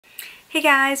Hey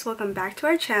guys, welcome back to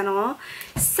our channel.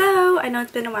 So I know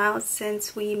it's been a while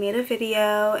since we made a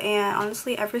video, and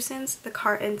honestly ever since the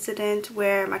car incident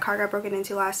where my car got broken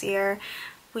into last year,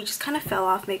 we just kind of fell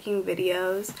off making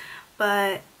videos.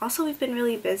 But also we've been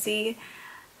really busy.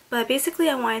 But basically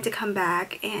I wanted to come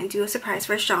back and do a surprise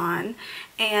for Sean,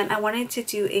 and I wanted to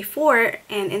do a fort,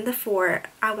 and in the fort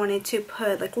I wanted to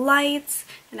put like lights,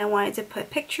 and I wanted to put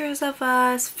pictures of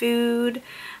us, food,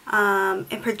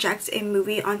 and project a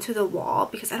movie onto the wall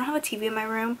because I don't have a TV in my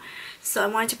room. So I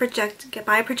wanted to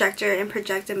buy a projector and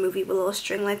project a movie with little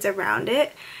string lights around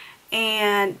it.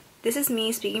 And this is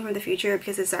me speaking from the future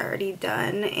because it's already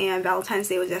done, and Valentine's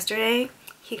Day was yesterday.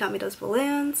 He got me those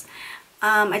balloons.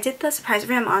 I did the surprise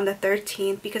for him on the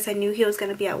 13th because I knew he was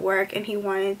going to be at work and he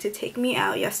wanted to take me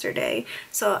out yesterday.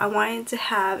 So I wanted to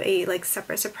have a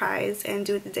separate surprise and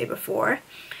do it the day before.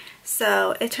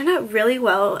 So it turned out really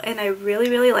well, and I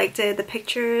really liked it. The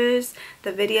pictures,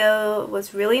 the video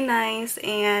was really nice,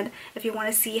 and if you want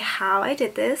to see how I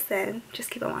did this, then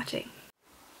just keep on watching.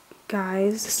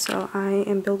 Guys, so I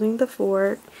am building the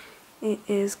fort. It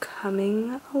is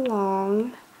coming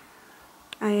along.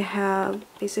 I have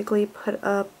basically put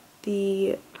up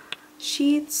the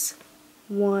sheets,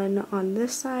 one on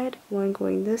this side, one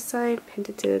going this side, pinned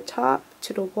it to the top,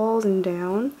 to the walls and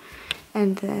down.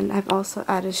 And then I've also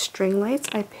added string lights.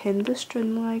 I pinned the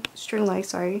string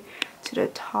lights to the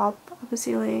top of the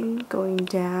ceiling, going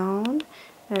down,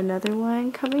 and another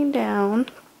one coming down.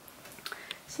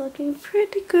 It's looking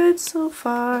pretty good so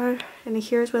far. And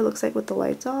here's what it looks like with the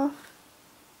lights off.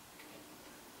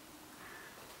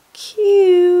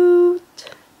 Cute.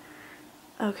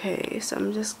 Okay, so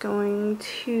I'm just going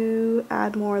to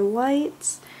add more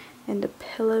lights and the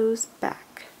pillows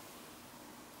back.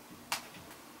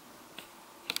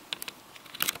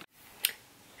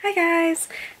 Hi guys,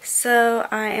 so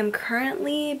I am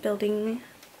currently building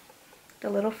the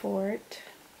little fort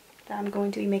that I'm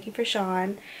going to be making for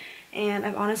Sean, and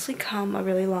I've honestly come a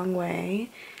really long way,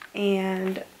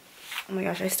 and oh my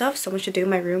gosh, I still have so much to do.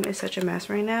 My room is such a mess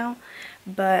right now,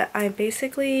 but I'm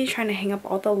basically trying to hang up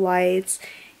all the lights,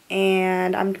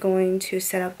 and I'm going to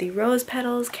set up the rose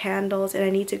petals, candles, and I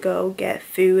need to go get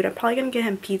food. I'm probably going to get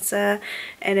him pizza,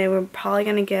 and then we're probably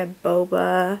going to get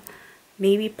boba,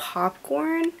 maybe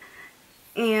popcorn,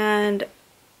 and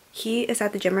he is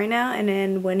at the gym right now, and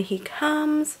then when he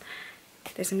comes,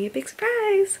 there's going to be a big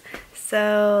surprise.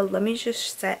 So let me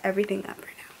just set everything up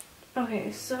right now.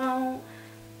 Okay, so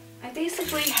I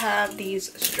basically have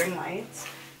these string lights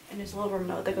and this little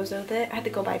remote that goes with it. I had to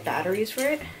go buy batteries for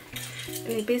it, and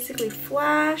they basically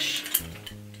flash.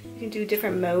 You can do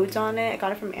different modes on it. I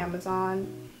got it from Amazon.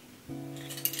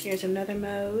 Here's another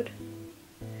mode.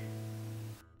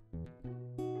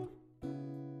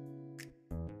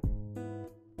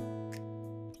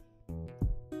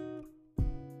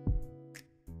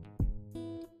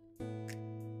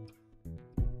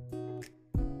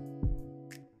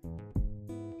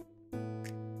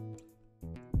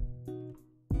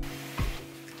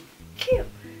 Cute.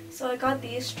 So I got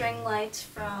these string lights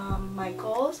from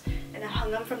Michael's, and I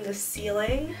hung them from the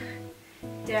ceiling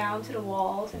down to the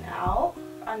walls and out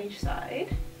on each side.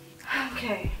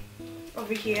 Okay,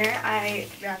 over here I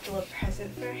wrapped a little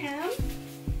present for him.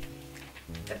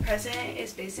 The present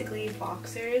is basically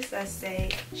boxers that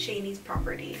say Shane's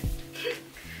property.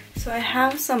 So I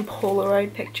have some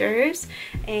Polaroid pictures,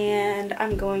 and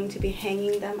I'm going to be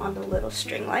hanging them on the little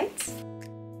string lights.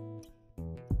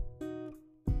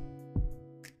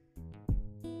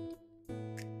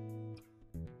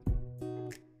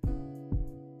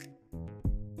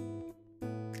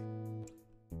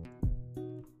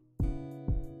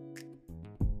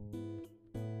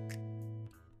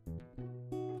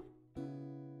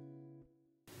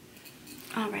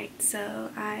 Alright, so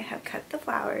I have cut the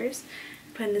flowers,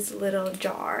 put in this little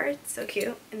jar. It's so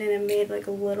cute. And then I made like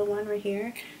a little one right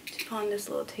here to put on this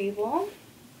little table.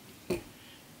 I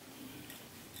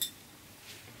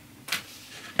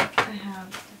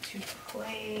have the 2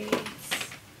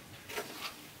 plates.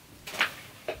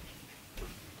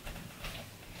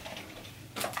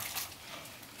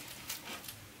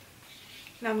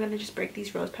 Now I'm going to just break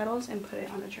these rose petals and put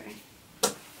it on the tray.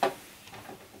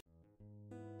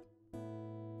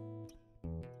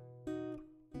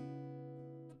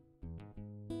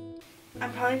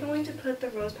 I'm probably going to put the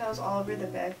rose petals all over the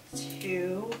bed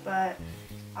too, but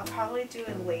I'll probably do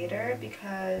it later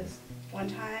because one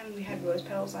time we had rose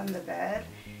petals on the bed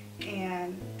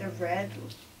and the red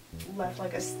left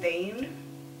like a stain.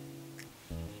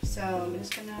 So I'm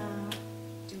just gonna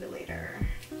do it later.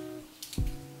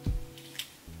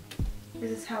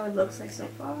 This is how it looks like so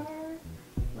far.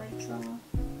 Lights off.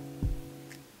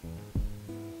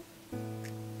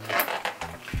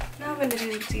 gonna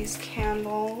do these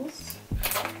candles.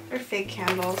 They're fake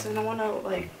candles, and I want to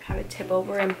like have it tip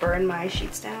over and burn my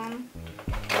sheets down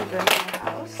and burn my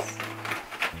house.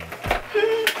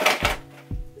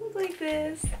 Look like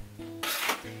this.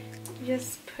 You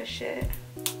just push it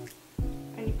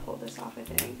and you pull this off, I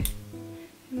think,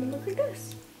 and it looks like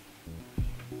this.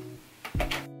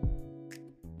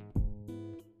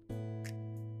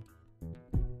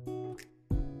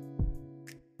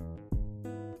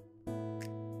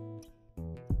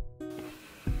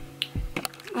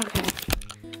 Okay,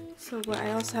 so what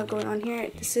I also have going on here,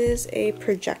 this is a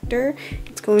projector.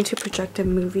 It's going to project a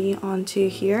movie onto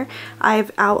here.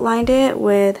 I've outlined it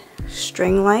with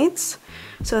string lights,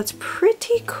 so it's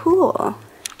pretty cool.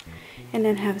 And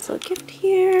then have this little gift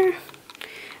here.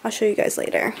 I'll show you guys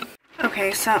later.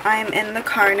 Okay, so I'm in the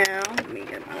car now. Let me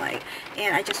get my light.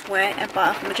 And I just went and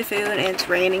bought a bunch of food, and it's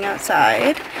raining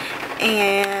outside.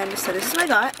 And so this is what I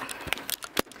got.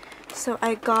 So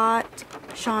I got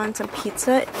Sean some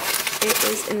pizza. It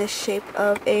is in the shape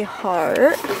of a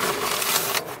heart.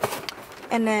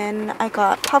 And then I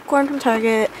got popcorn from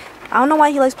Target. I don't know why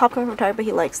he likes popcorn from Target, but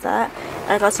he likes that.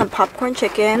 I got some popcorn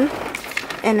chicken.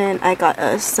 And then I got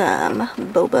us some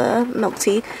boba milk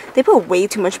tea. They put way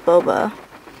too much boba,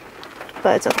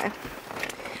 but it's okay.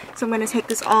 So I'm going to take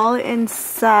this all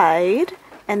inside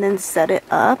and then set it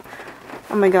up.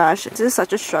 Oh my gosh, this is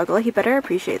such a struggle. He better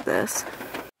appreciate this.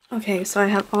 Okay, so I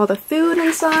have all the food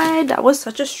inside. That was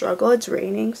such a struggle. It's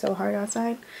raining so hard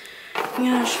outside. Oh my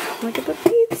gosh, look at the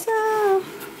pizza.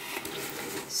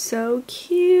 So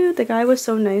cute. The guy was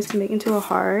so nice to make into a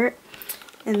heart.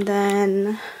 And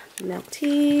then milk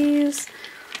teas.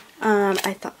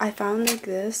 I found like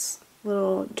this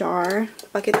little jar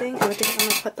bucket thing, and I think I'm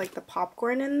gonna put like the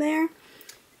popcorn in there. I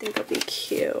think it'll be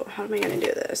cute. How am I gonna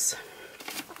do this?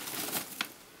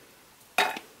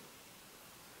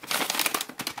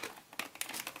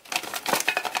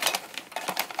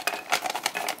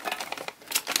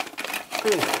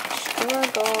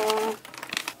 Struggle.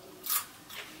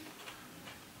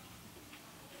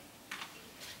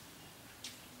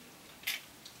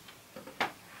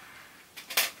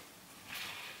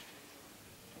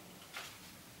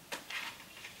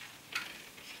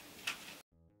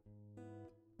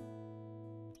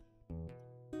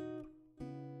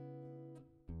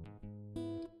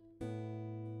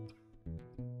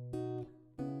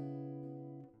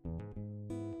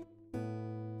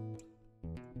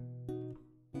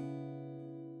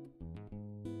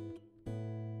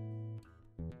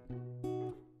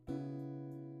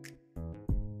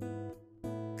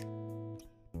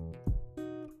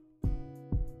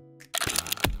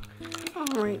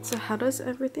 Alright, so how does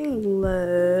everything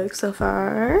look so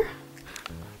far?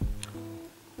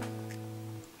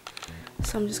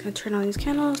 So I'm just going to turn on these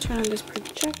candles, turn on this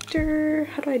projector.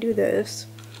 How do I do this?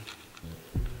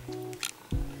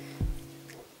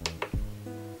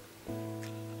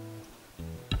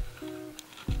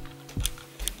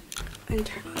 And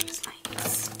turn on these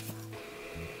lights.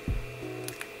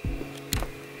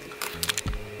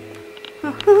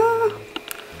 Oh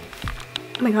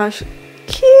my gosh.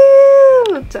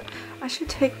 Cute! I should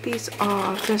take these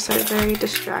off because they're very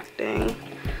distracting.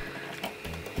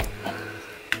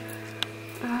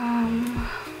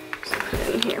 Just put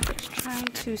it in here, but trying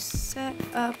to set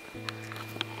up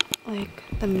like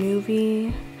the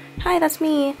movie. Hi, that's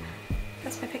me.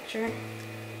 That's my picture.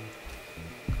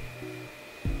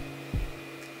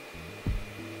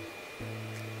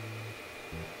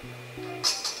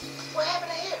 What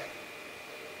happened to here?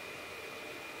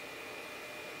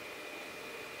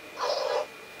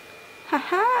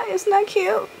 Haha, isn't that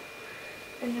cute?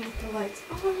 And then with the lights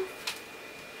on.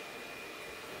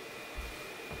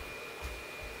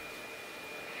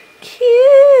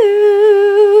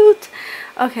 Cute!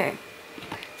 Okay,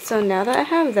 so now that I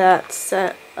have that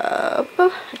set up,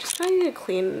 I just kind of need to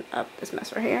clean up this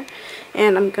mess right here.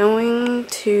 And I'm going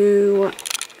to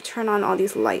turn on all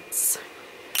these lights.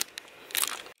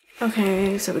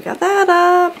 Okay, so we got that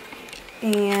up.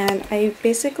 And I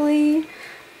basically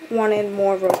wanted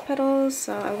more rose petals,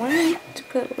 so I wanted to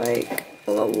put like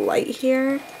a little light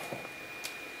here,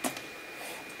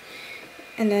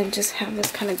 and then just have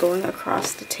this kind of going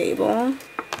across the table.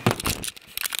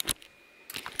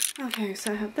 Okay,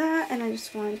 so I have that, and I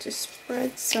just wanted to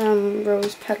spread some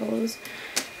rose petals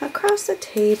across the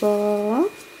table.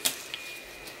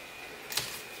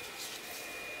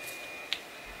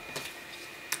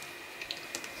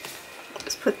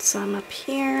 Let's put some up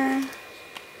here.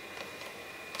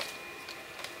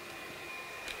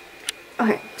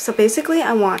 Okay, so basically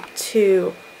I want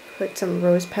to put some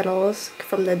rose petals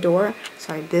from the door.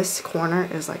 Sorry, this corner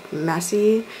is like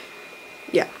messy.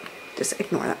 Yeah, just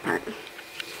ignore that part.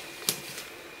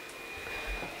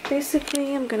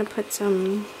 Basically, I'm gonna put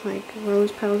some like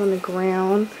rose petals on the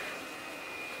ground.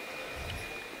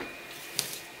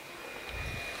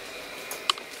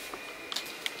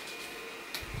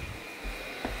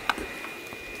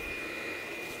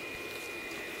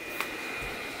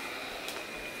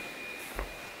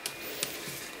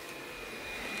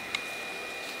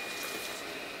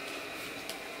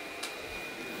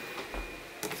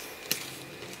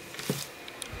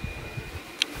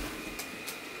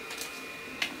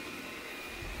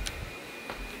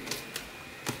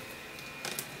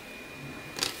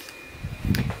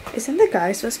 Isn't the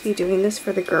guy supposed to be doing this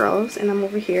for the girls? And I'm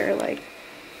over here like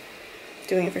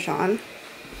doing it for Sean.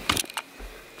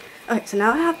 Okay, so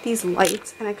now I have these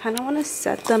lights and I kind of want to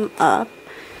set them up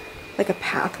like a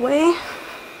pathway.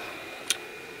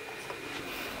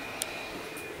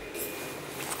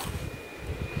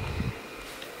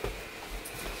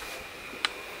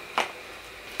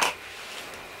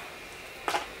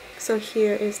 So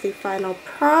here is the final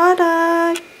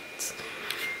product.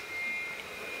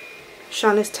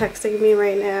 Sean is texting me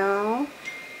right now.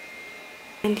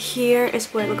 And here is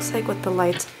what it looks like with the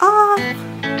lights off.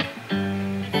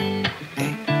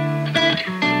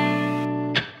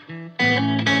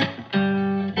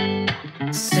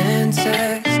 Send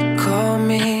text, call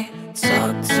me,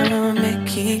 talk to me,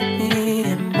 keep me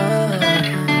in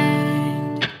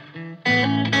mind.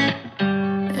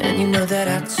 And you know that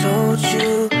I told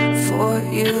you, for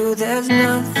you there's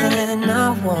nothing I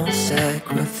won't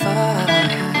sacrifice.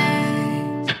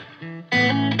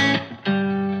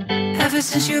 Ever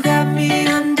since you got me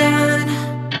undone,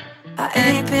 I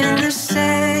ain't been the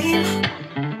same.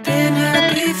 Been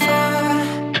hurt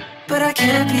before, but I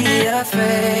can't be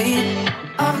afraid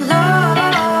of love.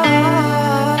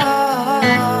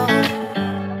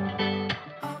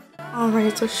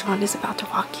 Alright, so Sean is about to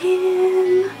walk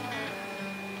in.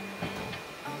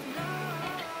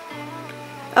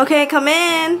 Okay, come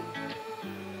in.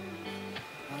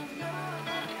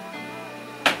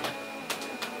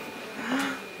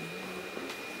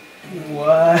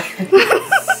 What?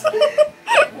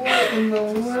 What in the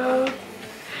world?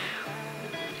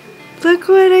 Look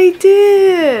what I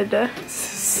did. This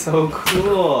is so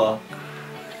cool.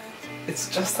 It's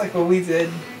just like what we did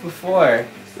before.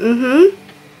 Mm-hmm.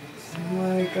 Oh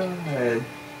my god.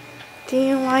 Do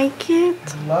you like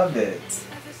it? I love it.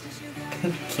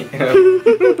 Thank you.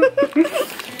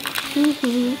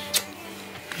 Mm-hmm.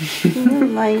 You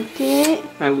like it?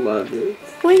 I love it.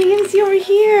 Wait, you can see over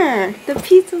here. The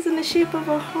pizza's in the shape of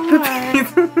a heart.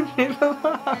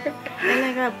 And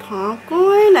I got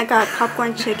popcorn. I got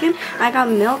popcorn chicken. I got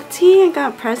milk tea. I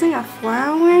got present. I got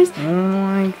flowers. Oh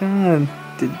my god.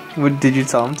 Did you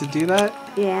tell him to do that?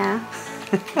 Yeah.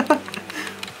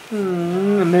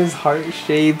 And there's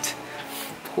heart-shaped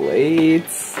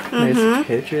plates. There's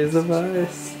pictures of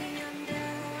us.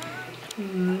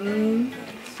 And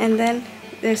then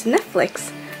there's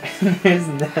Netflix. There's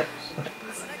Netflix.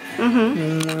 Oh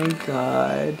my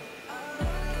god.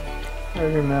 I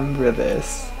remember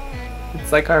this.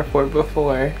 It's like our fort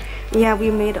before. Yeah,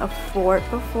 we made a fort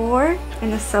before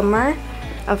in the summer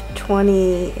of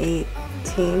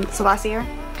 2018. So last year.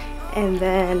 And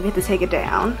then we had to take it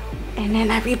down. And then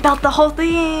I rebuilt the whole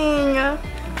thing.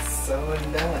 It's so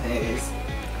nice.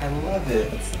 I love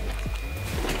it.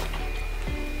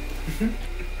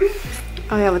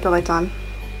 Oh yeah, with the lights on.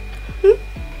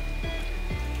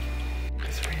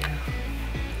 It's for you.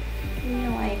 You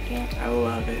like it? I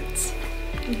love it.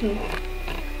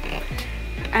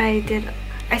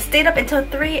 I stayed up until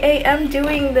 3 a.m.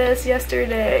 doing this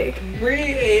yesterday. 3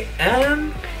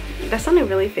 a.m.? That sounded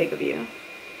really fake of you.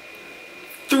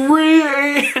 3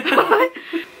 a.m.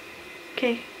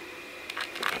 Okay.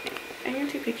 Are you gonna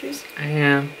take pictures? I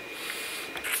am.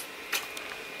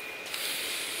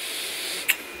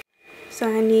 So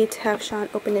I need to have Sean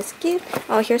open his gift.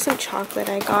 Oh, here's some chocolate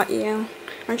I got you.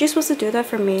 Aren't you supposed to do that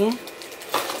for me?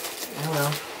 I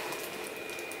will.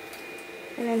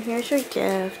 And then here's your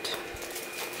gift.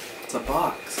 It's a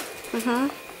box.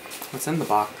 What's in the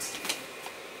box?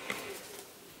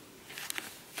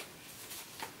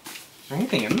 Is there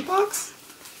anything in the box?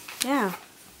 Yeah.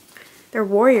 They're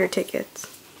Warrior tickets.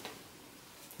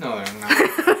 No, they're not.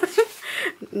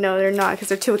 No, they're not because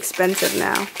they're too expensive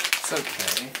now. It's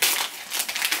okay.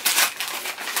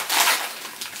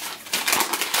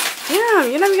 Yeah,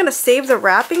 you're not even gonna save the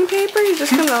wrapping paper? You're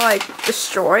just gonna like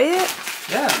destroy it?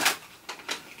 Yeah.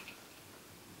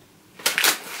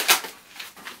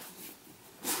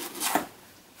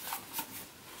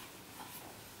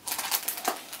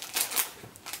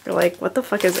 You're like, what the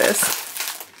fuck is this?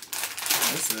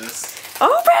 What is this?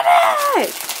 Open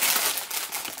it!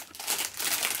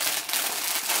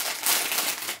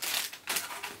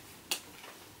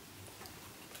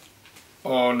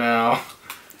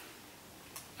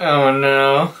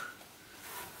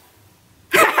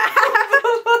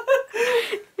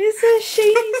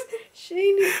 that's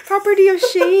Shani. Property of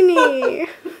Shani.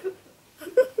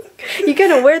 You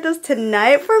gonna wear those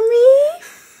tonight for me?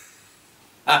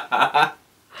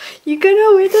 You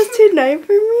gonna wear those tonight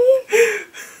for me?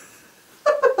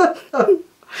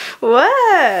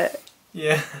 What?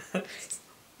 Yeah.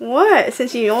 What?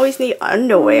 Since you always need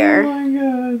underwear. Oh my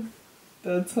god.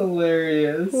 That's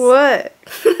hilarious. What?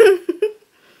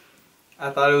 I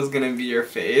thought it was gonna be your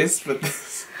face, but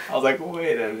this, I was like,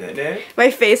 wait a minute. My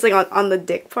face like on the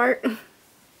dick part.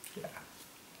 Yeah.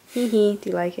 Hee hee. Do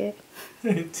you like it?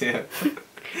 Me too.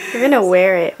 You're gonna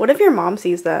wear it. What if your mom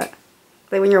sees that?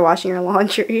 Like when you're washing your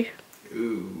laundry.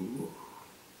 Ooh.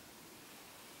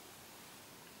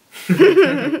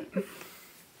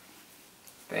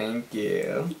 Thank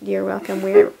you. You're welcome.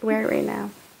 Wear it right now.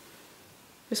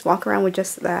 Just walk around with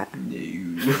just that.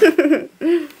 No.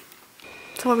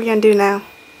 So what are we gonna do now?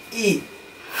 Eat.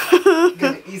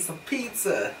 Gonna eat some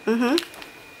pizza.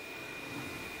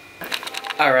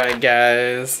 Alright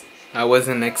guys. I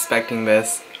wasn't expecting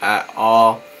this at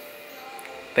all.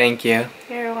 Thank you.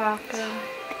 You're welcome.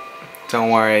 Don't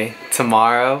worry.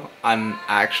 Tomorrow, on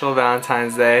actual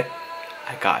Valentine's Day,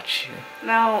 I got you.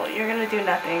 No, you're gonna do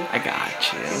nothing. I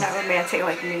got you. You're not romantic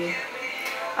like me.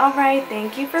 Alright,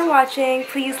 thank you for watching.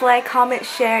 Please like, comment,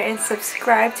 share, and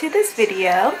subscribe to this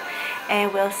video.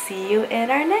 And we'll see you in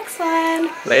our next one.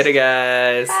 Later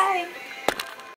guys. Bye.